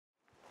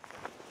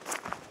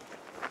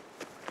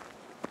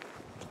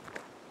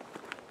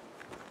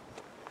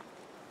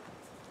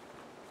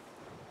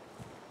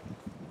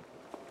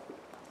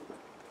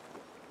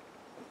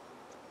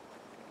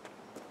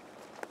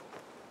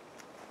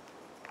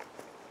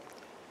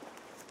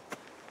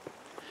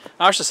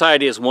Our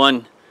society is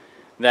one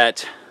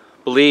that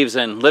believes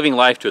in living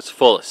life to its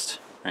fullest.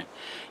 Right?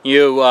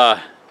 You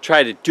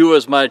try to do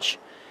as much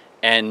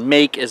and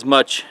make as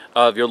much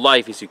of your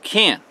life as you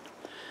can.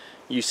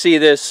 You see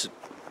this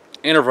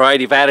in a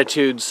variety of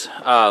attitudes.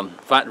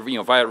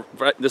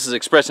 This is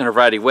expressed in a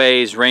variety of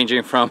ways,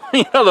 ranging from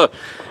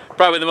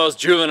probably the most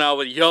juvenile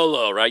with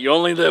YOLO, right? You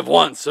only live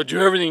once, so do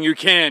everything you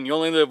can. You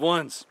only live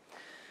once.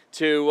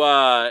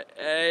 To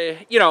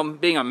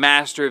being a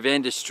master of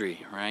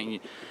industry, right?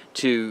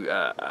 To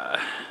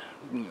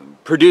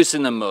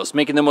producing the most,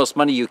 making the most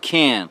money you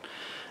can,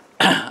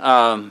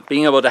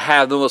 being able to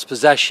have the most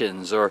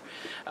possessions, or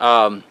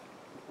being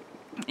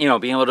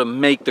able to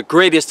make the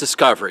greatest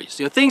discoveries,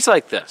 things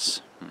like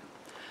this.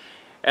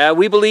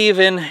 We believe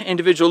in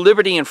individual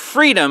liberty and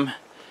freedom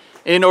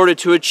in order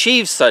to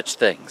achieve such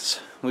things.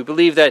 We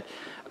believe that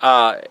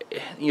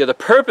the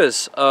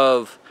purpose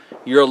of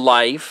your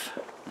life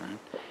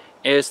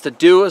is to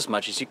do as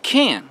much as you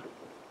can.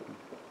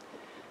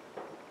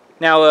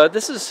 Now,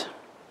 this is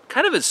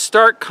kind of a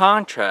stark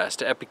contrast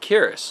to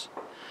Epicurus.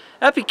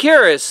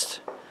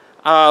 Epicurus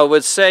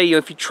would say,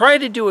 if you try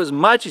to do as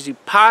much as you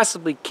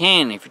possibly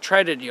can, if you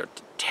try to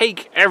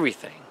take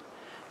everything,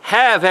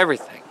 have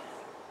everything,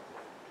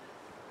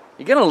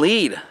 you're going to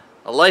lead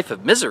a life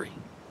of misery.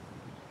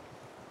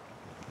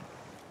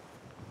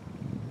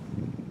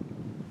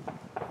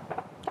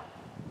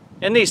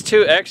 In these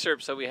two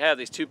excerpts that we have,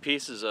 these two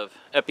pieces of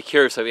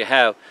Epicurus that we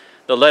have,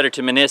 the letter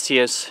to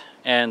Menicius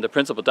and the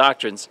Principal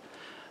Doctrines,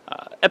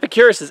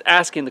 Epicurus is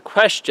asking the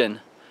question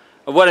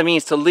of what it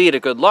means to lead a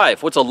good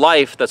life. What's a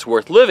life that's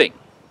worth living?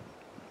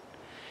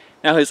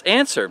 Now his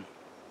answer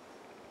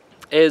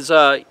is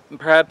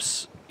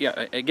perhaps,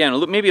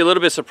 again, maybe a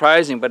little bit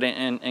surprising, but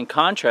in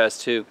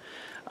contrast to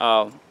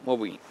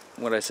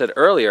what I said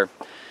earlier.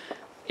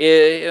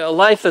 A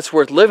life that's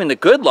worth living, the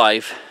good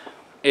life,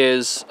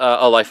 is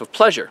a life of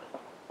pleasure.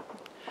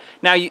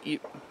 Now you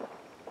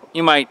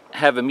might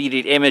have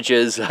immediate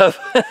images of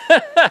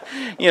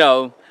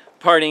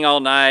partying all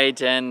night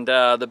and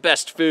the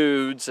best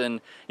foods, and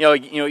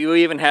you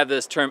even have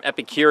this term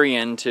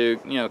Epicurean to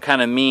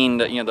kind of mean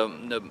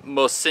the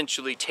most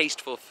sensually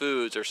tasteful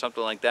foods or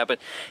something like that. But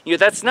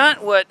that's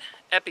not what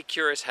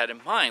Epicurus had in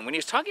mind when he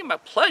was talking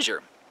about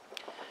pleasure.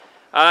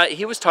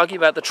 He was talking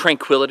about the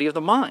tranquility of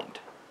the mind,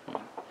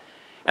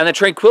 and the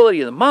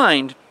tranquility of the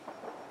mind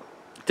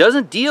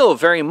doesn't deal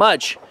very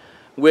much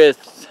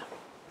with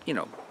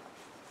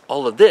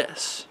all of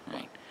this.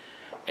 Right?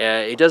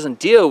 It doesn't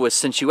deal with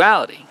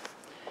sensuality.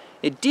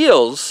 It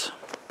deals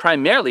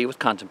primarily with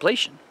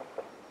contemplation.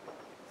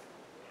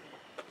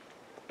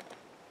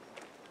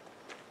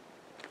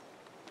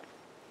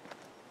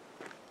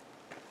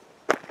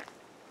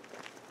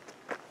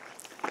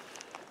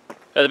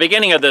 At the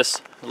beginning of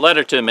this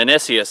letter to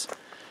Menicius,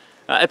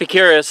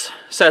 Epicurus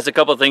says a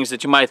couple of things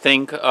that you might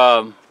think,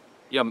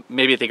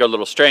 maybe think are a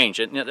little strange.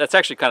 And that's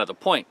actually kind of the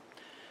point.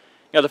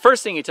 The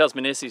first thing he tells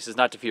Menicius is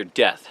not to fear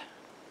death.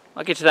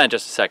 I'll get to that in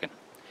just a second.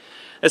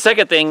 The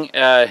second thing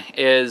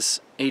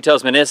is he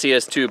tells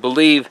Menicius to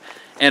believe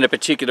in a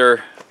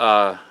particular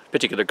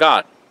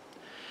god.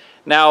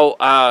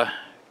 Now,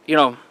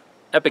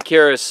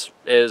 Epicurus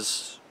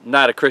is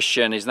not a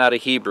Christian. He's not a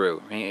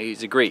Hebrew.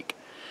 He's a Greek.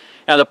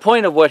 Now, the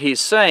point of what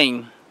he's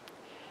saying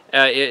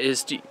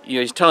is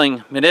he's telling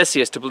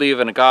Menicius to believe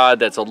in a God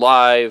that's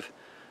alive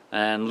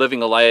and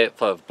living a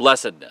life of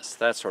blessedness,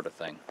 that sort of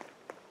thing.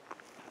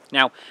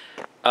 Now,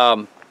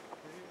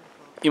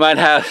 you might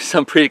have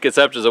some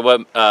preconceptions of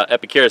what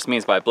Epicurus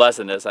means by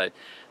blessedness.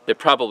 They're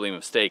probably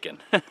mistaken.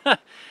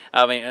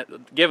 I mean,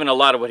 given a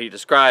lot of what he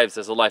describes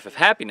as a life of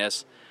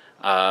happiness,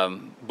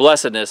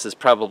 blessedness is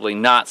probably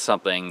not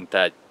something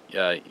that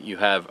you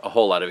have a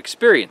whole lot of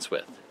experience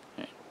with.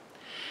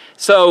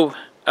 So,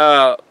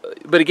 but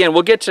again,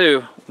 we'll get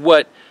to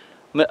what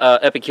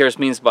Epicurus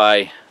means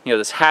by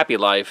this happy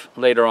life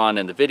later on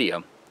in the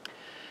video.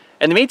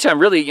 In the meantime,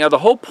 really, the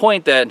whole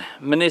point that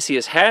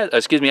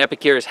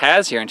Epicurus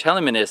has here in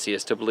telling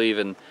Menicius to believe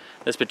in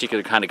this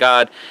particular kind of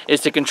God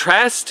is to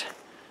contrast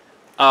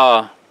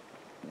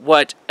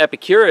what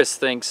Epicurus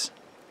thinks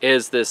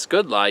is this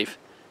good life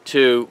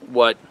to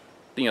what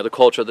the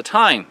culture of the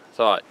time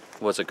thought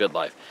was a good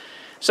life.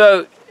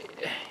 So,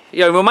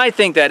 we might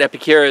think that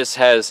Epicurus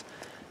has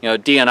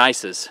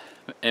Dionysus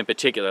in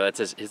particular.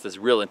 That's his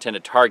real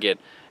intended target,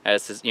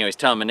 as he's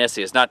telling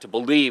Menicius not to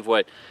believe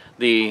what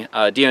the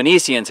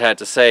Dionysians had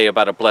to say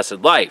about a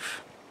blessed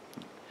life.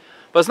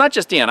 But it's not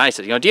just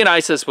Dionysus.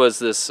 Dionysus was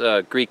this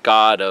Greek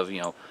god of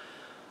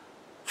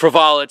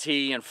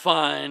frivolity and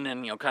fun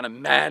and kind of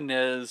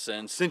madness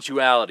and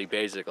sensuality,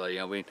 basically.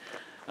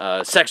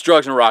 Sex,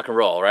 drugs, and rock and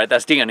roll, right?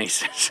 That's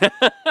Dionysus.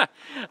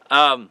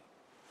 But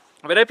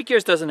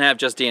Epicurus doesn't have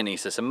just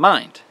Dionysus in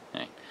mind.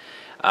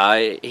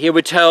 Right? He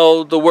would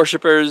tell the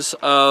worshippers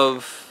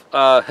of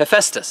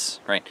Hephaestus,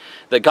 right,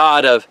 the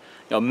god of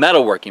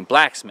metalworking,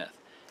 blacksmith.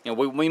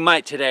 We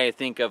might today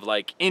think of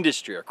like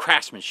industry or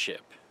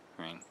craftsmanship.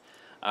 Right?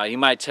 You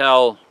might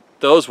tell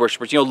those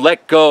worshippers,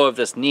 let go of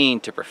this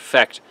need to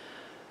perfect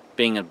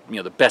being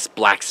the best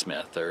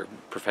blacksmith or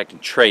perfecting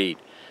trade.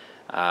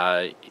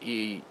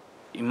 You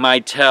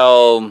might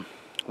tell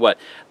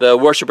the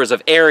worshippers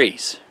of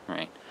Ares,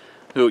 right?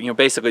 Who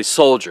basically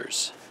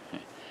soldiers.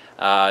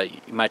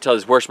 You might tell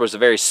these worshippers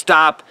of Ares,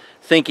 stop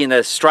thinking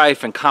that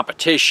strife and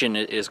competition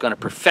is going to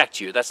perfect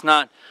you. That's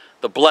not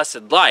the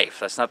blessed life.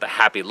 That's not the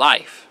happy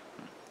life.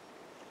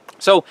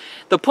 So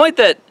the point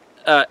that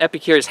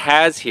Epicurus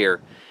has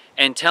here,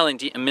 and telling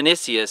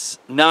Menicius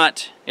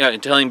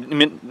telling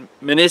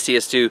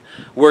Menicius to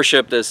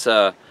worship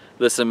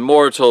this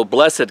immortal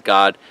blessed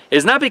God,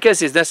 is not because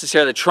he's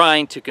necessarily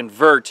trying to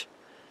convert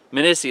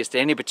Menicius to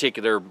any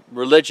particular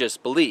religious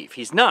belief.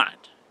 He's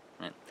not.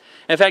 Right?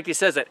 In fact, he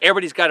says that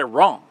everybody's got it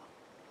wrong.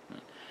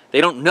 Right?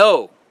 They don't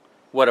know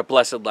what a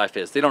blessed life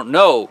is. They don't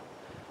know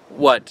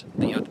what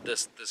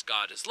this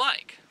God is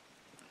like.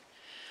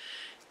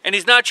 And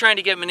he's not trying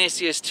to get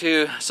Menicius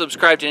to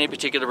subscribe to any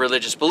particular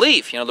religious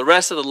belief. The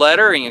rest of the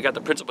letter, and you've got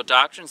the principal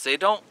doctrines, they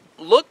don't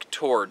look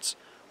towards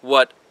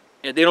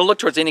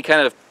any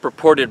kind of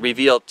purported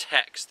revealed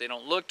text. They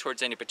don't look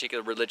towards any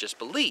particular religious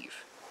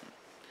belief.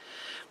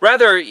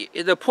 Rather,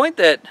 the point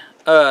that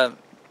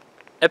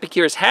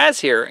Epicurus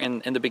has here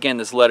in the beginning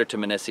of this letter to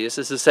Menicius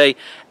is to say,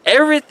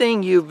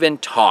 everything you've been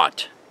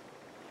taught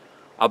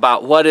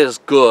about what is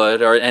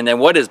good and then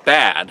what is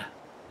bad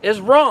is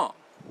wrong.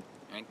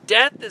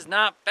 Death is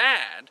not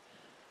bad,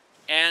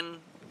 and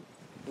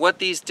what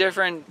these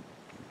different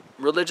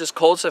religious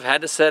cults have had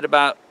to say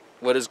about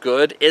what is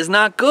good is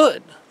not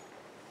good.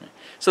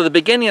 So the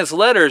beginning of this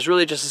letter is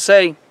really just to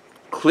say,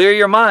 clear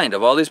your mind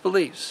of all these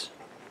beliefs.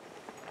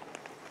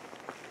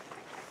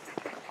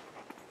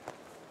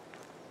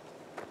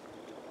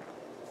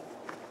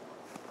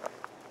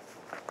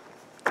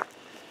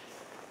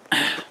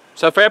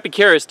 So for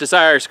Epicurus,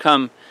 desires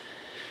come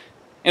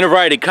in a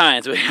variety of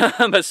kinds,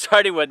 but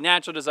starting with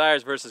natural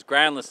desires versus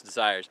groundless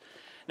desires.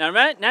 Now,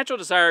 natural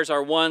desires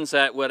are ones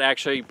that would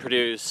actually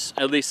produce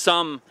at least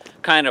some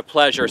kind of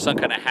pleasure, some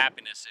kind of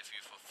happiness if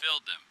you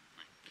fulfilled them.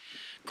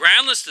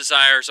 Groundless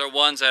desires are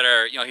ones that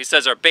are, he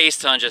says, are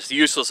based on just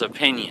useless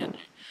opinion.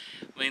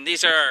 I mean,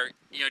 these are,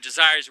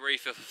 desires where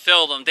if you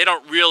fulfill them, they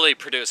don't really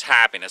produce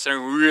happiness. They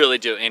don't really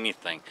do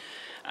anything.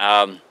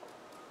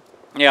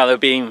 They're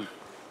being...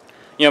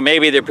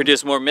 maybe they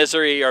produce more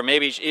misery, or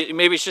maybe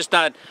it's just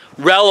not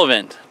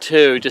relevant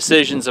to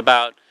decisions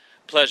about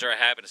pleasure or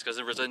happiness because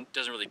it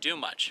doesn't really do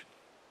much.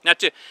 Now,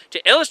 to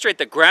illustrate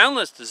the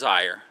groundless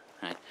desire,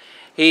 right,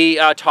 he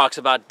talks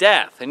about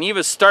death, and he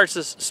even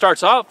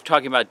starts off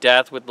talking about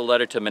death with the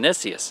letter to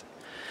Menicius.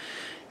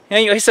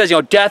 And, he says,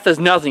 death is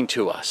nothing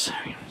to us.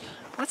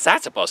 What's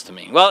that supposed to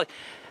mean? Well,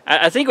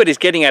 I think what he's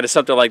getting at is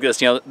something like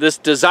this. This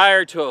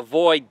desire to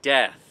avoid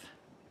death.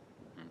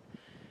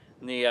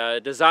 The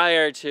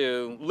desire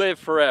to live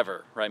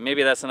forever, right?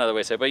 Maybe that's another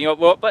way to say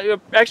it.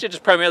 But actually,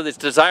 just primarily this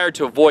desire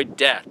to avoid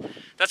death.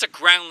 That's a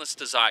groundless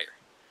desire.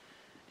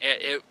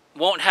 It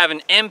won't have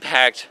an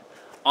impact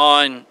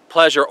on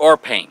pleasure or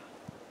pain,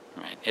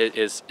 right?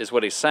 Is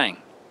what he's saying.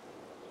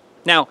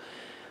 Now,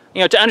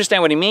 to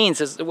understand what he means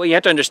is, you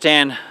have to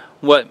understand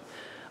what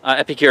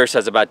Epicurus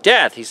says about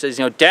death. He says,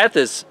 death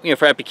is,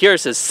 for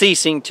Epicurus, is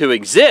ceasing to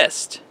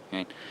exist.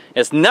 Right?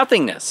 It's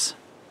nothingness.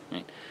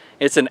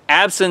 It's an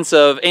absence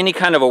of any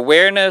kind of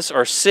awareness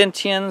or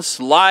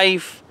sentience,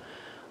 life,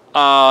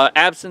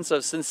 absence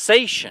of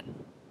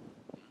sensation.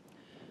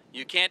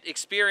 You can't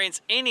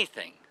experience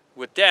anything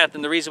with death,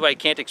 and the reason why you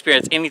can't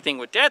experience anything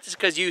with death is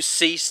because you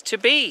cease to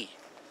be.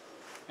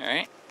 All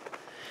right?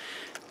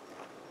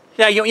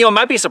 Now, you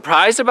might be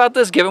surprised about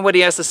this, given what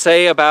he has to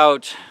say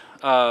about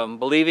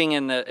believing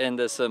in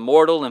this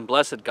immortal and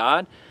blessed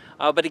God.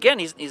 But again,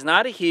 he's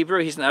not a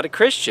Hebrew. He's not a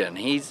Christian.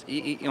 He's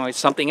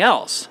something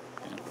else.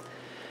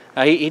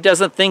 He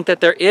doesn't think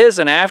that there is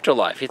an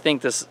afterlife. He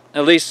thinks this,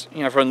 at least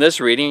from this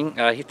reading,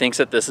 he thinks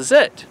that this is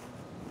it.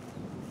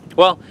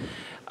 Well,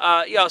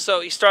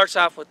 so he starts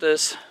off with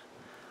this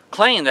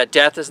claim that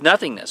death is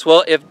nothingness.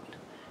 Well,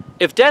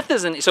 if death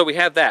isn't, so we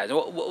have that.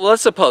 Well,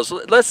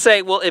 let's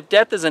say, well, if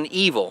death is an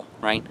evil,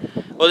 right?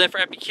 Well, then for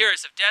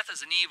Epicurus, if death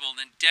is an evil,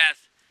 then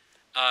death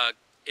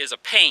is a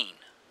pain,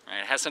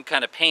 right? It has some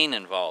kind of pain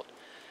involved.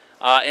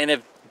 And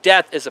if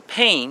death is a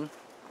pain,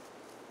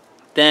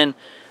 then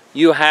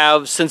you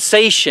have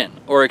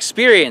sensation or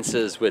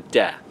experiences with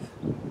death.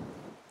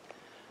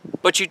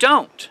 But you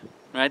don't,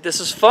 right? This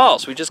is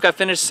false. We just got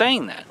finished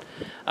saying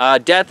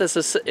that. Death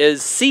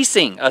is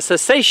ceasing, a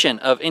cessation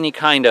of any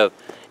kind of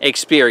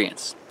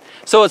experience.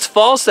 So it's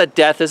false that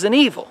death is an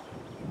evil.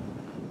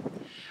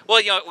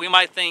 Well, we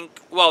might think,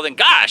 well, then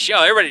gosh,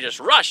 everybody just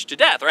rushed to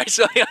death, right?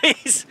 So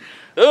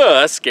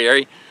that's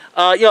scary.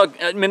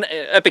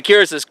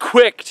 Epicurus is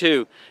quick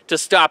to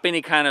stop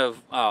any kind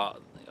of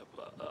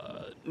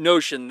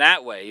notion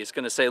that way. He's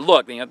going to say,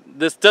 look,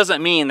 this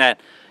doesn't mean that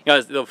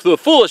the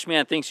foolish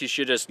man thinks you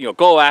should just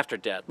go after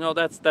death. No,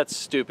 that's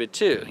stupid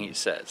too, he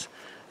says.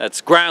 That's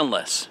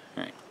groundless.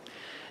 Right?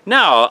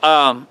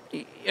 Now,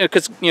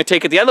 because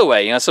take it the other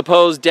way.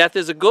 Suppose death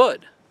is a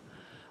good.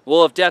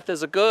 Well, if death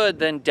is a good,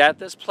 then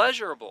death is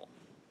pleasurable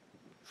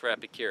for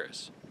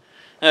Epicurus.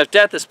 Now, if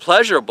death is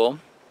pleasurable,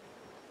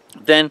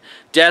 then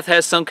death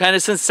has some kind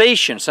of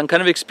sensation, some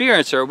kind of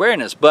experience or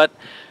awareness. But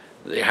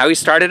how he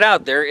started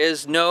out, there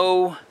is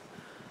no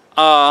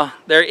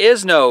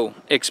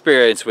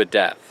experience with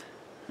death.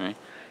 Right?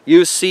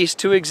 You cease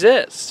to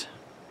exist.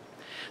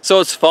 So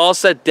it's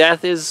false that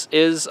death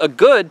is a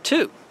good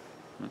too.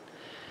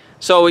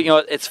 So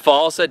it's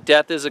false that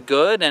death is a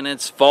good, and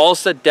it's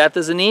false that death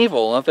is an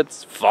evil. If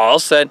it's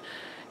false that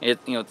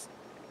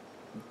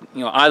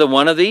either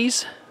one of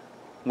these,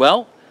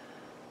 well,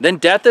 then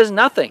death is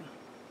nothing.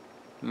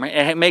 Right?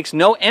 It makes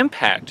no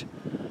impact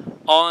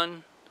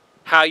on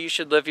how you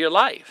should live your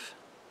life.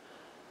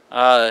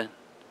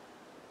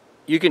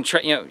 You can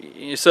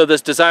try, so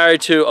this desire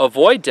to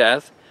avoid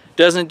death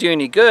doesn't do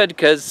any good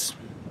because,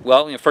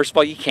 well, first of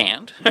all, you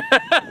can't.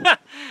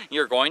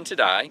 You're going to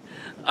die.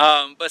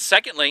 But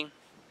secondly,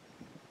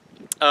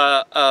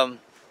 even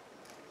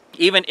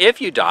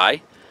if you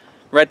die,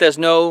 right, there's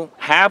no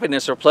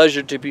happiness or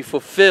pleasure to be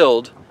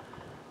fulfilled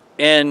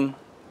in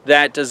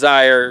that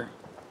desire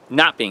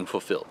not being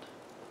fulfilled.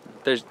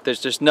 There's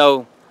just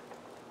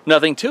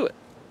nothing to it.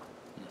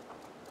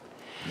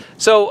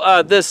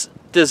 So this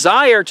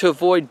desire to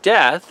avoid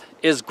death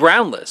is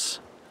groundless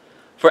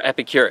for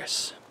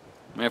Epicurus.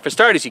 I mean, for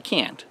starters, you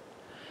can't.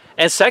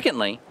 And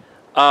secondly,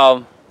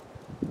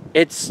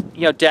 it's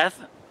death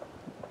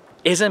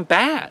isn't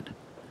bad,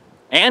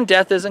 and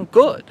death isn't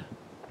good.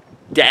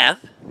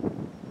 Death,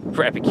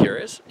 for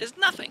Epicurus, is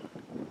nothing.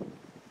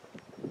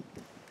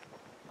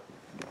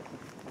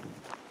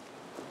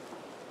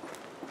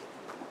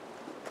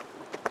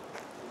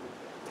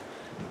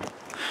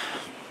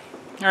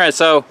 All right,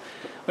 so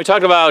we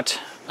talked about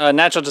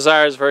natural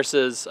desires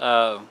versus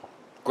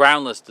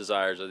groundless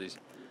desires, or these,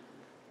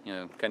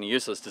 kind of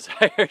useless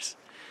desires.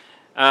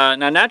 Now,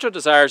 natural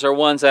desires are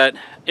ones that,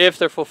 if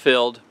they're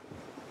fulfilled,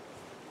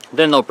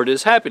 then they'll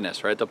produce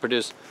happiness, right? They'll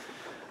produce,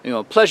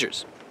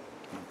 pleasures.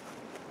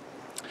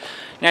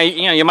 Now,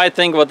 you might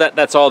think, well,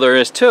 that's all there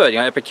is to it.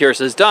 Epicurus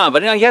is done,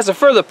 but he has a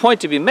further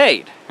point to be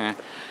made. Right?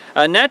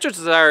 Natural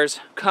desires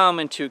come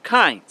in two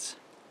kinds.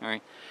 All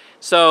right,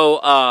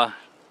 so.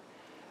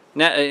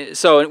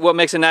 So what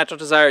makes a natural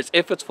desire is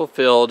if it's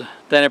fulfilled,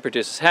 then it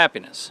produces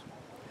happiness.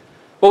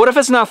 But what if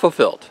it's not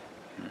fulfilled?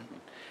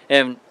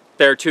 And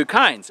there are two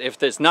kinds.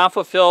 If it's not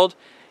fulfilled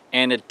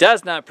and it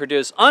does not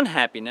produce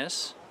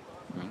unhappiness,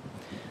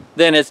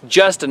 then it's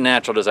just a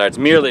natural desire. It's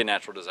merely a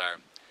natural desire.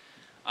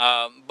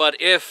 But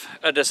if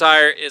a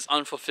desire is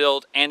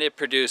unfulfilled and it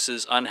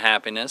produces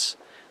unhappiness,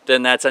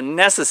 then that's a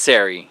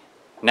necessary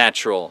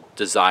natural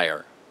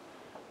desire.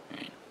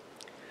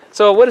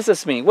 So what does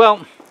this mean?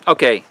 Well,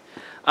 okay.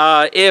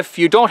 If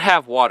you don't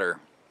have water,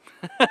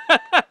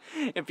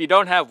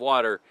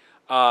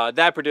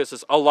 that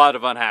produces a lot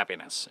of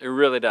unhappiness. It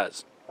really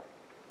does.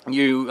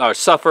 You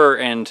suffer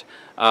and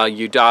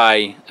you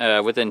die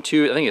within I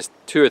think it's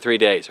 2 or 3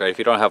 days, right? If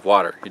you don't have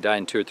water, you die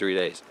in 2 or 3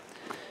 days.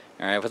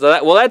 All right. So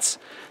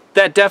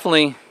that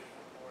definitely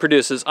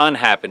produces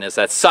unhappiness.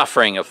 That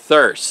suffering of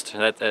thirst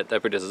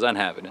that produces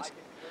unhappiness.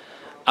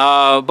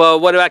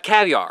 But what about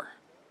caviar?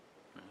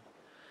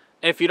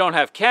 If you don't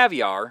have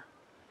caviar,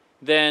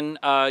 then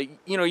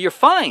you're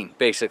fine,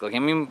 basically. I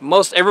mean,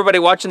 everybody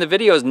watching the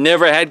videos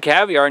never had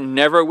caviar,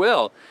 never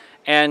will,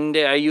 and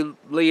you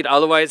lead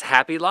otherwise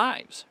happy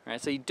lives,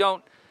 right? So you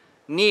don't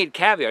need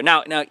caviar.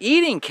 Now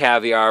eating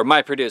caviar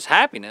might produce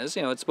happiness.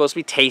 It's supposed to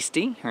be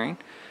tasty, right?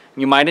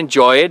 You might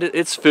enjoy it.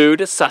 It's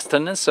food, it's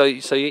sustenance, so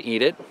you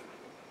eat it.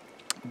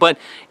 But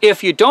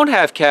if you don't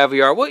have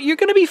caviar, well, you're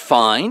going to be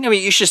fine. I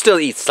mean, you should still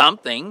eat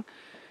something.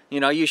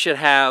 You should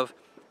have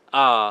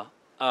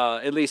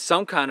at least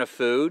some kind of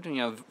food,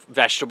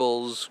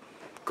 vegetables,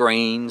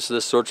 grains,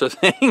 this sort of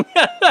thing.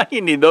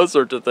 You need those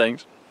sorts of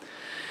things.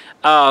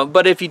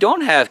 But if you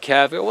don't have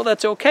caviar, well,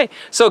 that's okay.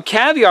 So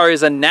caviar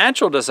is a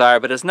natural desire,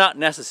 but it's not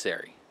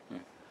necessary.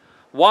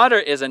 Water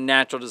is a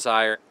natural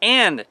desire,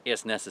 and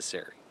it's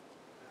necessary.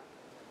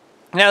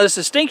 Now, this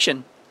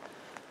distinction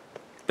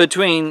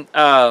between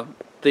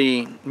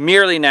the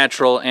merely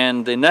natural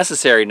and the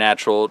necessary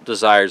natural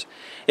desires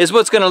is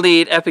what's going to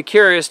lead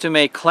Epicurus to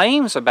make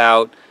claims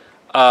about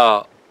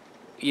having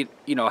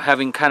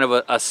kind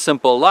of a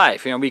simple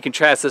life. We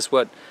contrast this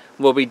what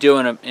we do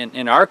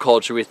in our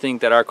culture. We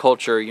think that our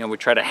culture, we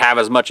try to have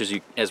as much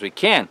as we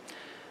can.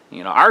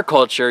 Our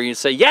culture, you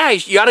say, yeah,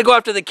 you got to go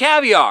after the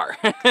caviar.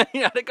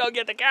 You got to go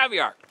get the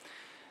caviar.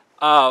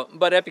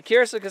 But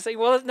Epicurus is going to say,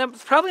 well,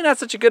 it's probably not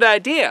such a good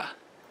idea.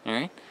 All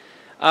right,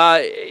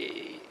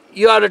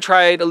 you ought to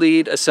try to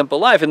lead a simple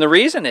life, and the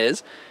reason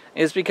is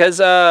because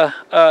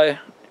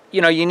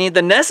you need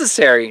the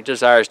necessary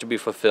desires to be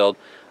fulfilled.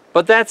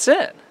 But that's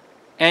it.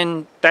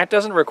 And that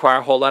doesn't require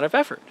a whole lot of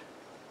effort.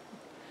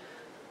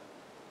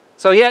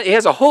 So he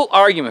has a whole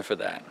argument for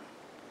that.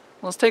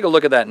 Let's take a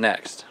look at that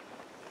next.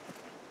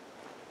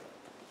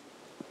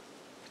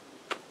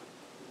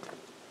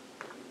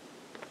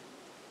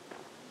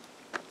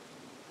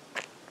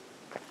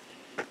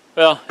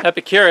 Well,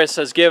 Epicurus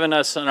has given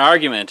us an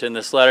argument in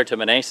this letter to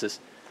Meneses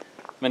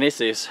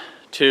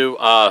to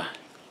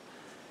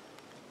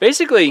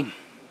basically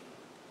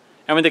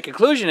I mean, the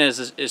conclusion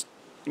is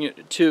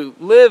to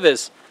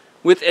live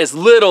with as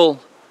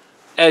little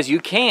as you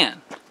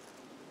can.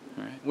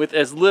 Right? With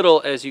as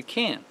little as you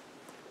can.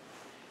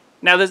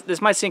 Now,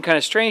 this might seem kind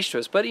of strange to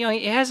us, but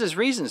he has his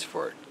reasons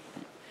for it.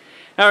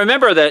 Now,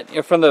 remember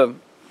that from the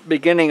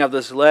beginning of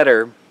this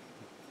letter,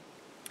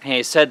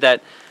 he said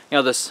that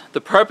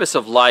the purpose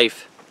of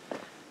life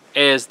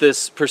is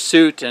this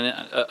pursuit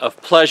of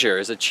pleasure,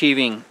 is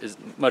achieving as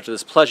much of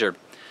this pleasure.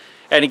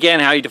 And again,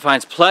 how he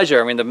defines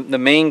pleasure, I mean, the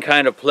main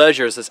kind of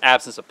pleasure is this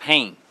absence of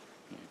pain.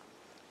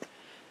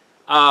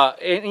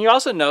 And he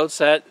also notes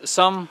that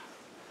some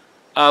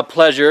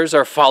pleasures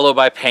are followed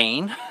by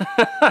pain,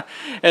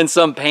 and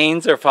some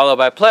pains are followed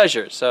by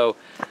pleasure. So,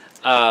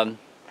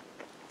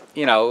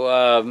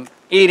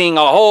 eating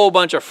a whole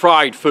bunch of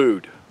fried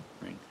food.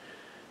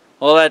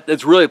 Well,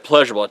 that's really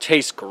pleasurable. It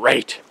tastes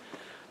great.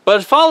 But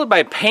it's followed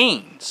by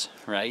pains,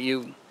 right?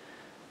 You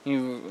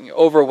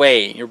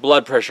overweight, your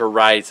blood pressure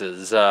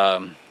rises,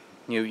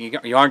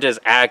 you aren't as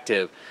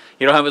active,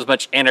 you don't have as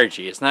much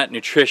energy, it's not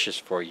nutritious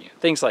for you,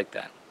 things like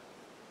that.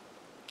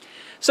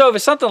 So if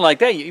it's something like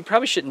that, you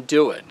probably shouldn't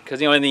do it,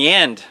 because in the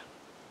end,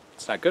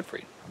 it's not good for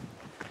you.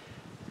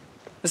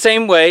 The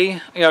same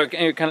way,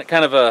 kind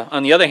of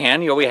on the other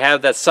hand, we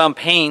have that some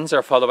pains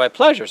are followed by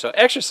pleasure. So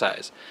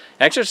exercise.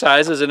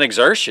 Exercise is an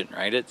exertion,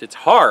 right? It's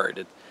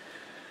hard.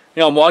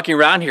 I'm walking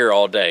around here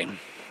all day,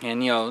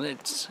 and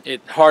it's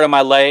hard on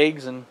my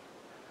legs, and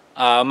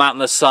I'm out in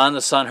the sun.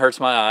 The sun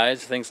hurts my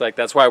eyes, things like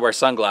that. That's why I wear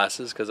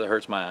sunglasses, because it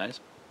hurts my eyes.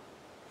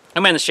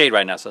 I'm in the shade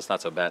right now, so it's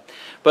not so bad.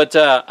 But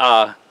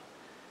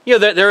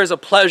there is a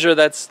pleasure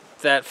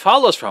that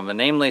follows from it,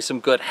 namely some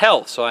good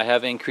health. So I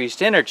have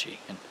increased energy,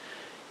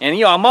 and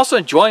I'm also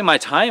enjoying my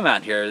time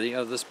out here.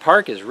 This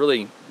park is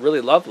really,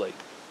 really lovely.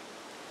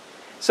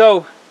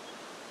 So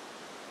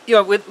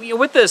with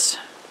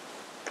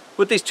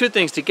these two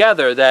things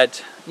together,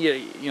 that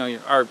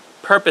our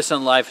purpose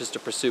in life is to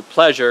pursue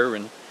pleasure,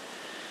 and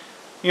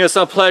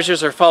some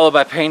pleasures are followed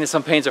by pain and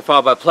some pains are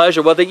followed by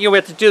pleasure. Well, then we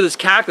have to do this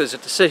calculus. We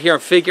have to sit here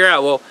and figure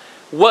out, well,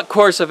 what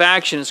course of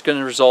action is going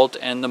to result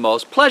in the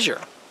most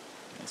pleasure?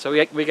 And so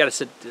we got to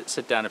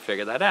sit down and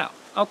figure that out.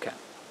 Okay.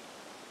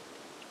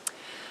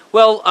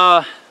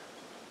 Well,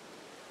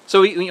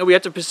 so we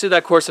have to pursue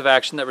that course of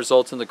action that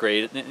results in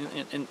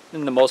in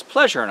the most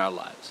pleasure in our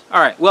lives.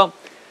 All right. Well,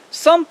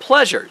 some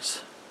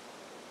pleasures,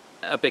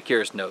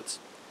 Epicurus notes,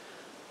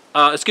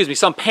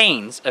 some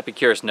pains,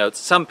 Epicurus notes,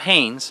 some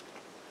pains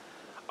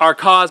are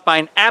caused by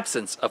an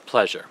absence of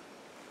pleasure.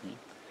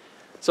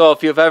 So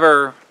if you've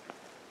ever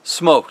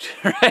smoked,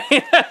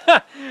 right?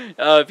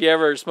 If you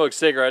ever smoked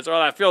cigarettes,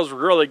 well, that feels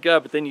really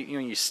good, but then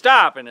you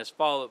stop and it's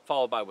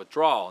followed by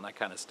withdrawal, and that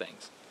kind of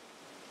stings.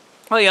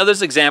 Well,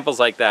 there's examples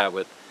like that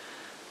with,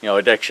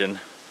 addiction,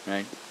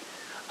 right?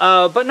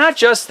 But not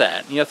just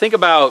that. Think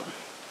about,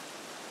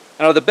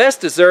 the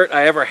best dessert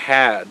I ever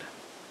had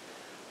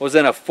was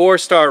in a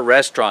 4-star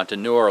restaurant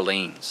in New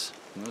Orleans.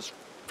 It was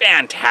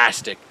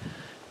fantastic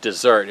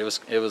dessert.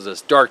 It was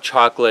this dark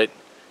chocolate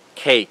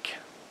cake.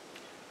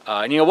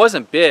 And it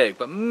wasn't big,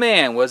 but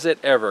man, was it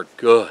ever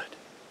good.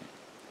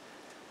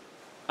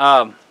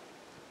 But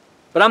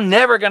I'm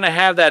never going to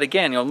have that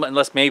again,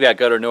 unless maybe I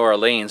go to New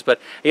Orleans. But,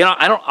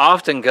 I don't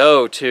often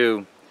go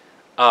to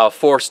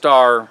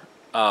 4-star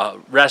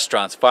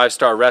restaurants,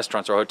 5-star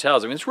restaurants or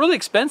hotels. I mean, it's really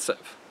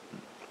expensive.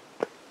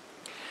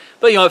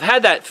 But, I've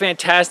had that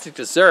fantastic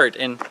dessert.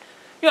 And,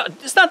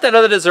 it's not that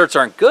other desserts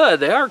aren't good.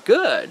 They are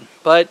good.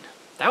 But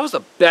that was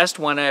the best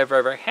one I've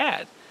ever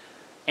had.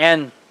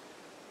 And,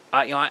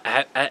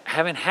 I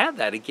haven't had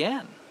that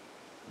again.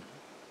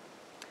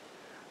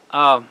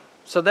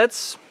 So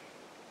that's...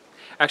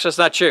 Actually, that's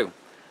not true.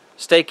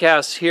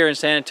 Steakhouse here in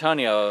San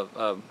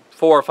Antonio,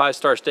 4 or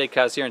 5-star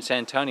steakhouse here in San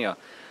Antonio.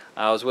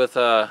 I was with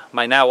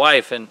my now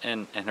wife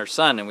and her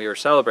son, and we were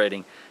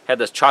celebrating. Had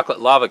this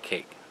chocolate lava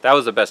cake. That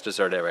was the best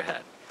dessert I ever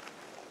had.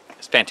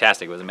 It's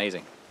fantastic. It was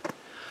amazing.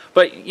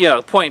 But,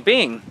 the point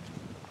being,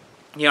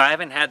 I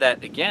haven't had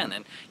that again.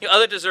 And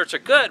other desserts are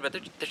good, but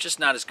they're just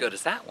not as good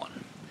as that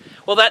one.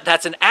 Well,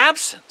 that's an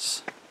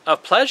absence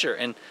of pleasure.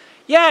 And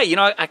yeah,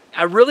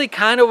 I really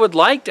kind of would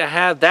like to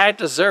have that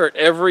dessert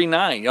every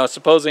night.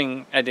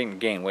 Supposing I didn't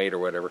gain weight or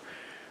whatever,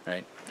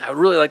 right? I would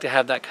really like to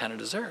have that kind of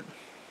dessert.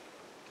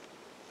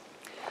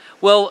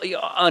 Well,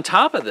 on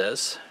top of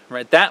this,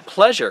 right, that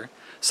pleasure,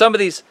 some of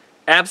these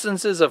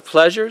absences of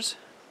pleasures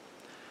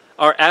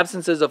are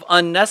absences of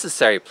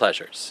unnecessary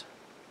pleasures.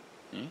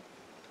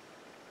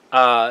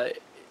 I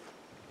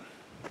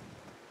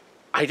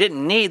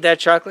didn't need that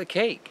chocolate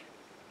cake.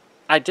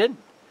 I didn't.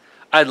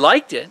 I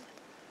liked it,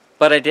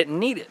 but I didn't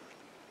need it.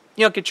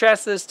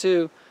 Contrast this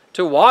to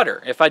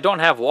water. If I don't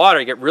have water,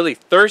 I get really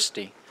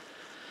thirsty.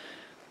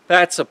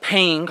 That's a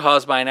pain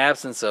caused by an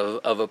absence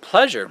of a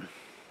pleasure.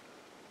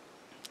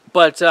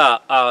 But,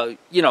 I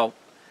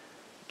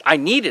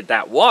needed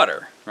that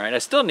water, right? I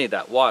still need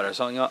that water,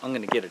 so I'm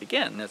going to get it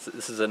again.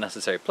 This is a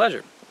necessary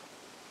pleasure.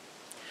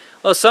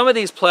 Well, some of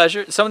these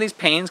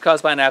pains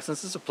caused by an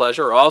absence of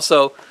pleasure are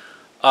also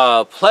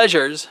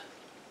absences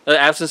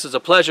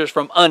of pleasures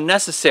from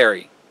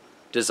unnecessary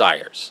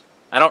desires.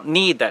 I don't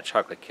need that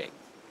chocolate cake.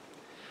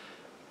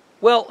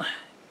 Well,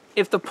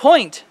 if the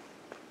point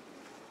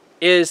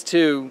is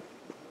to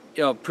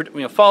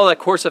follow that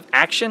course of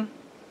action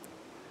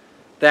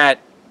that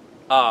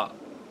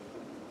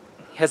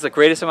has the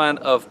greatest amount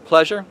of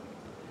pleasure,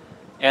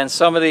 and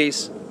some of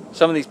these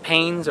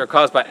pains are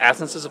caused by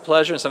absences of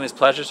pleasure, and some of these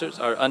pleasures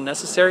are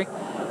unnecessary,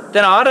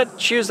 then I ought to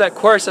choose that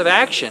course of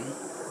action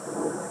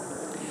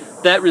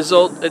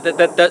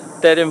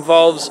that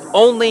involves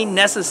only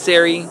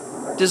necessary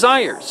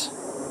desires.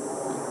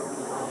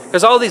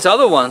 Because all these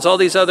other ones, all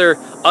these other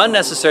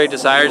unnecessary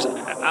desires,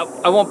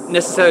 I won't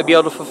necessarily be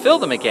able to fulfill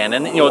them again,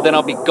 and then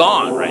I'll be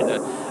gone, right?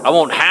 I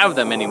won't have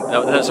them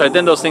anymore. So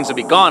then those things will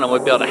be gone. I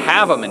won't be able to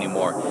have them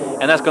anymore,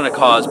 and that's going to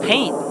cause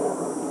pain.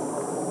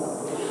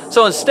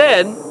 So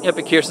instead,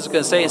 Epicurus is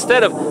going to say,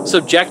 instead of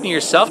subjecting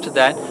yourself to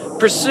that,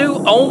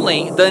 pursue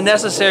only the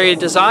necessary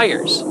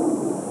desires.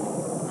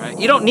 Right?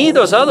 You don't need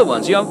those other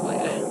ones.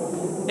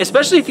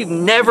 Especially if you've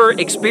never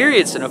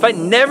experienced it. If I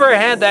never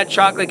had that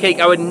chocolate cake,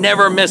 I would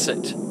never miss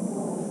it.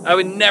 I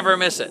would never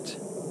miss it.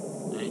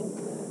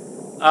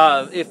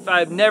 If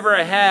I've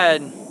never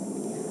had,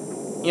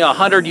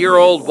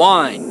 100-year-old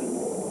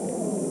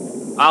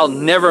wine, I'll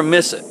never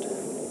miss it.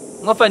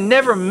 Well, if I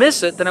never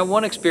miss it, then I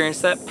won't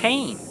experience that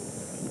pain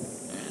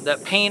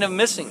of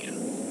missing it.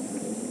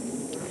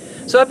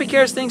 So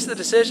Epicurus thinks the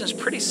decision is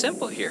pretty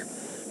simple here.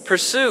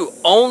 Pursue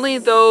only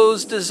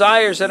those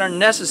desires that are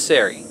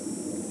necessary,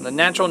 the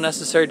natural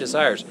necessary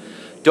desires.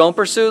 Don't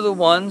pursue the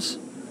ones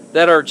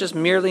that are just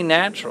merely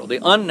natural,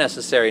 the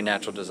unnecessary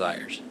natural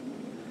desires.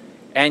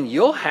 And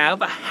you'll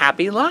have a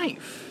happy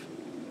life.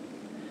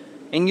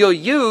 And you'll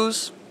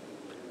use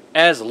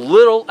as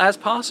little as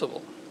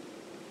possible.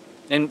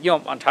 And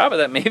on top of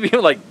that, maybe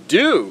you'll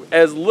do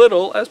as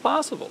little as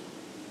possible.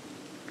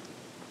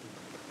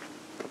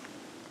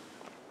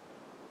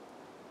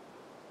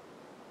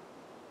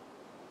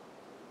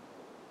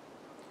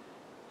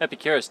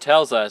 Epicurus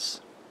tells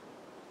us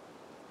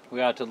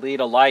we ought to lead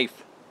a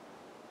life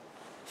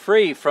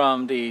free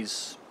from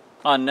these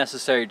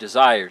unnecessary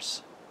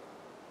desires.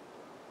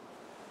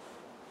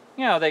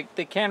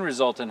 They can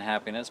result in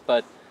happiness,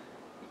 but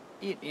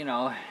if you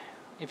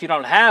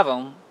don't have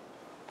them,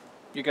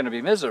 you're going to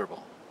be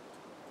miserable.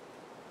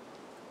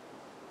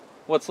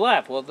 What's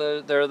left? Well,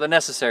 they're the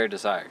necessary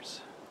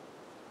desires,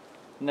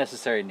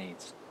 necessary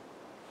needs.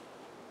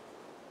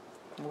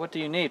 What do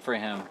you need for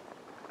him?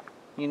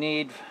 You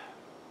need,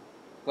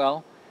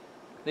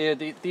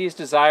 these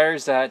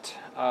desires that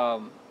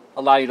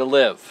allow you to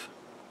live: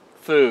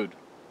 food,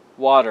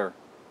 water,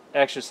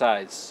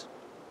 exercise,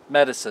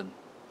 medicine.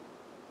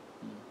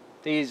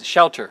 These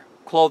shelter,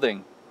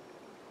 clothing.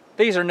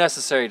 These are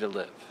necessary to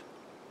live.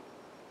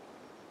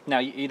 Now,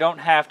 you don't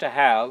have to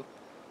have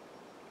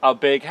a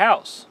big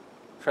house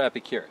for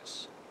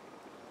Epicurus.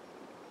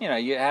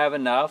 You have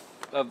enough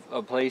of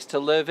a place to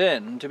live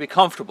in, to be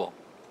comfortable.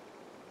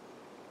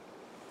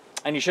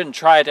 And you shouldn't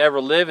try to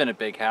ever live in a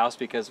big house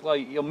because,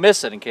 you'll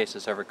miss it in case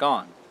it's ever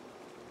gone.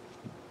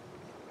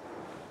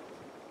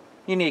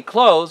 You need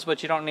clothes,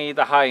 but you don't need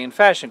the high-end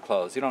fashion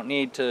clothes. You don't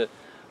need to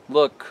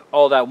look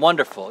all that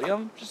wonderful.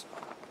 Just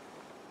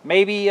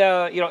maybe,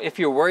 if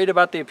you're worried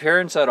about the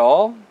appearance at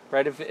all,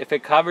 right? If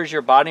it covers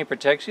your body and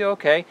protects you,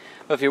 okay.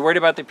 But if you're worried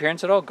about the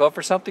appearance at all, go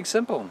for something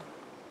simple.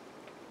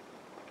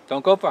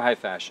 Don't go for high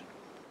fashion.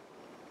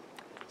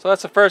 So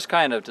that's the first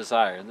kind of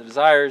desire. The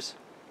desires,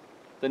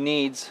 the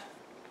needs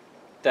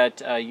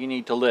that you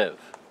need to live.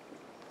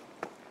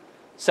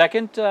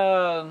 Second,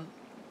 those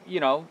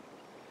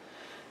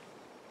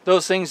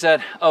things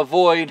that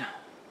avoid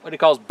what he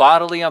calls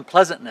bodily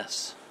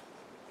unpleasantness.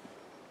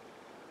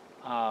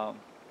 Kind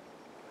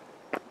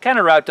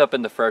of wrapped up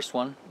in the first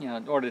one,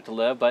 in order to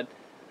live, but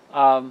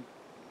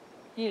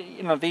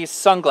these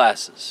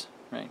sunglasses,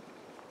 right?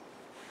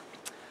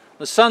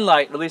 The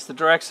sunlight, at least the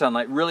direct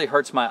sunlight, really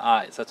hurts my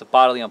eyes. That's a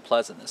bodily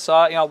unpleasantness. So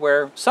I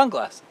wear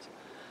sunglasses.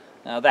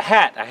 Now the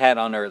hat I had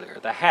on earlier,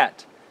 the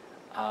hat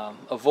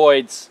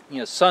avoids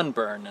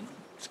sunburn and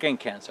skin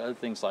cancer, other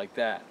things like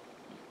that.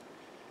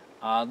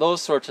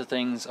 Those sorts of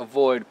things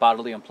avoid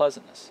bodily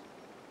unpleasantness.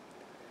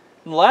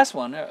 And the last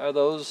one are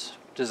those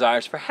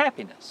desires for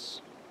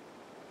happiness.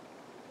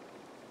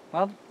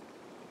 Well,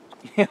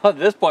 at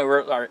this point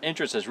where our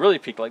interest has really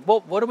peaked,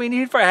 what do we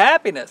need for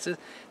happiness?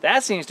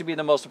 That seems to be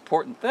the most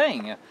important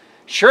thing.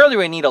 Surely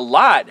we need a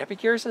lot.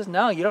 Epicurus says,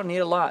 no, you don't need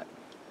a lot.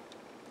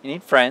 You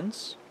need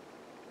friends.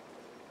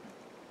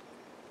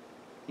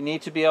 You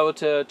need to be able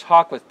to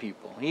talk with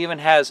people. He even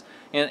has,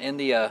 in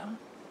the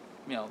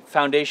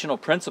foundational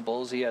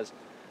principles, he has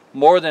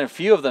more than a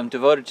few of them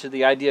devoted to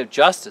the idea of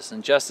justice,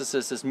 and justice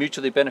is this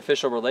mutually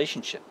beneficial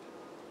relationship.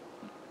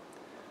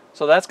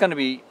 So that's going to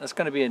be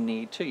a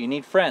need too. You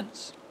need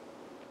friends.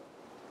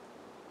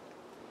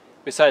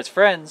 Besides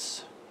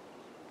friends,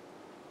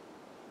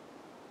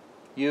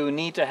 you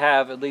need to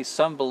have at least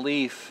some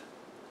belief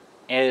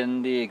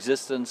in the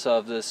existence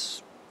of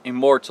this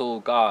immortal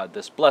God,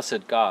 this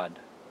blessed God.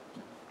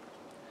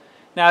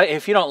 Now,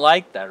 if you don't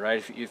like that,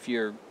 right? If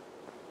you're,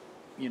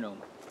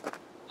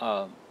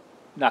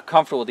 not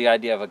comfortable with the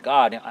idea of a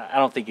God, I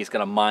don't think he's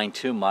going to mind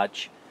too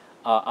much,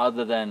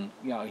 other than,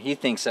 he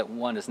thinks that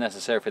one is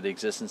necessary for the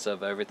existence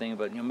of everything,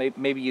 but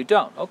maybe you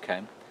don't.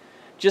 Okay.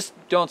 Just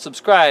don't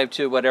subscribe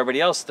to what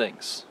everybody else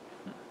thinks.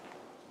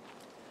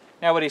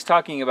 Now what he's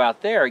talking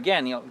about there,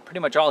 again, pretty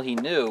much all he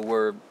knew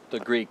were the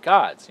Greek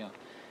gods.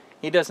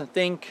 He doesn't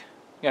think,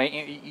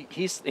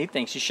 he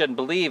thinks you shouldn't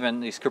believe in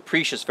these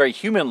capricious, very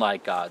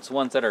human-like gods,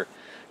 ones that are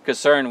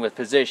concerned with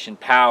position,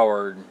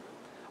 power,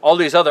 all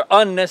these other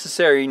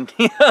unnecessary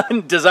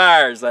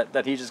desires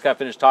that he just got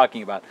finished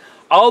talking about.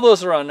 All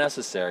those are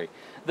unnecessary.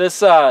 This,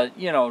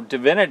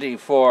 divinity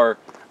for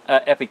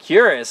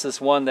Epicurus,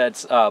 this one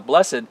that's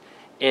blessed,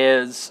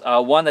 is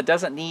one that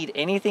doesn't need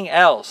anything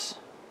else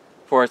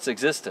for its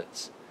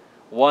existence.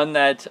 One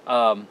that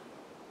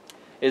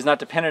is not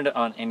dependent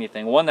on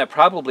anything. One that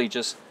probably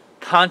just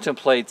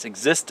contemplates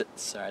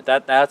existence. All right?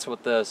 That's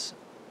what this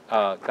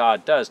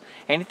God does.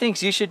 And he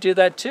thinks you should do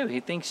that too. He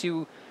thinks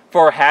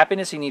for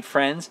happiness, you need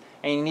friends,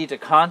 and you need to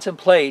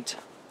contemplate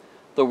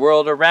the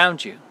world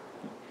around you. You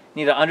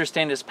need to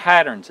understand its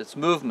patterns, its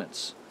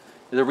movements,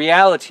 the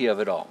reality of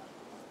it all.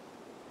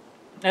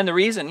 And the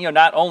reason,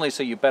 not only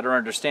so you better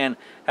understand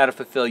how to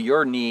fulfill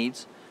your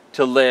needs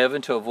to live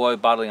and to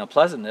avoid bodily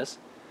unpleasantness,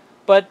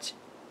 but,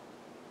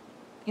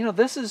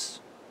 this is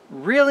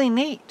really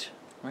neat,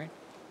 right?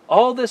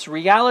 All this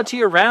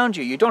reality around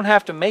you, you don't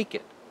have to make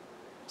it.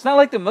 It's not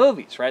like the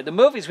movies, right? The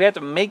movies, we have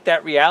to make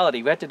that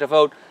reality. We have to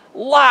devote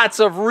lots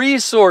of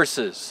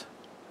resources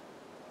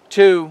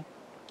to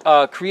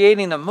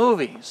creating the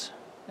movies.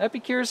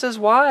 Epicurus says,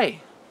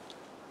 why?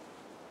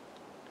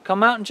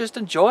 Come out and just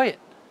enjoy it.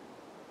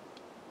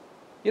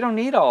 You don't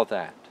need all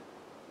that.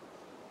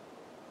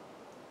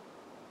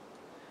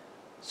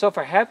 So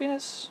for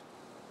happiness,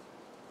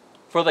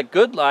 for the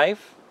good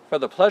life, for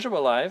the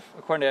pleasurable life,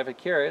 according to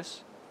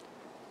Epicurus,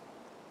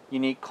 you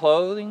need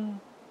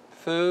clothing,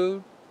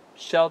 food,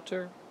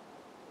 shelter,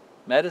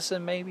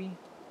 medicine maybe,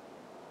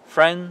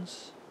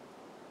 friends,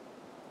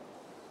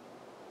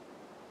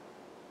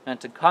 and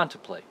to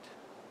contemplate.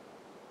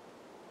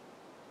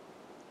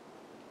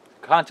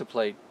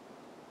 Contemplate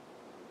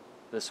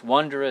this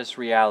wondrous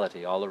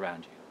reality all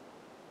around you.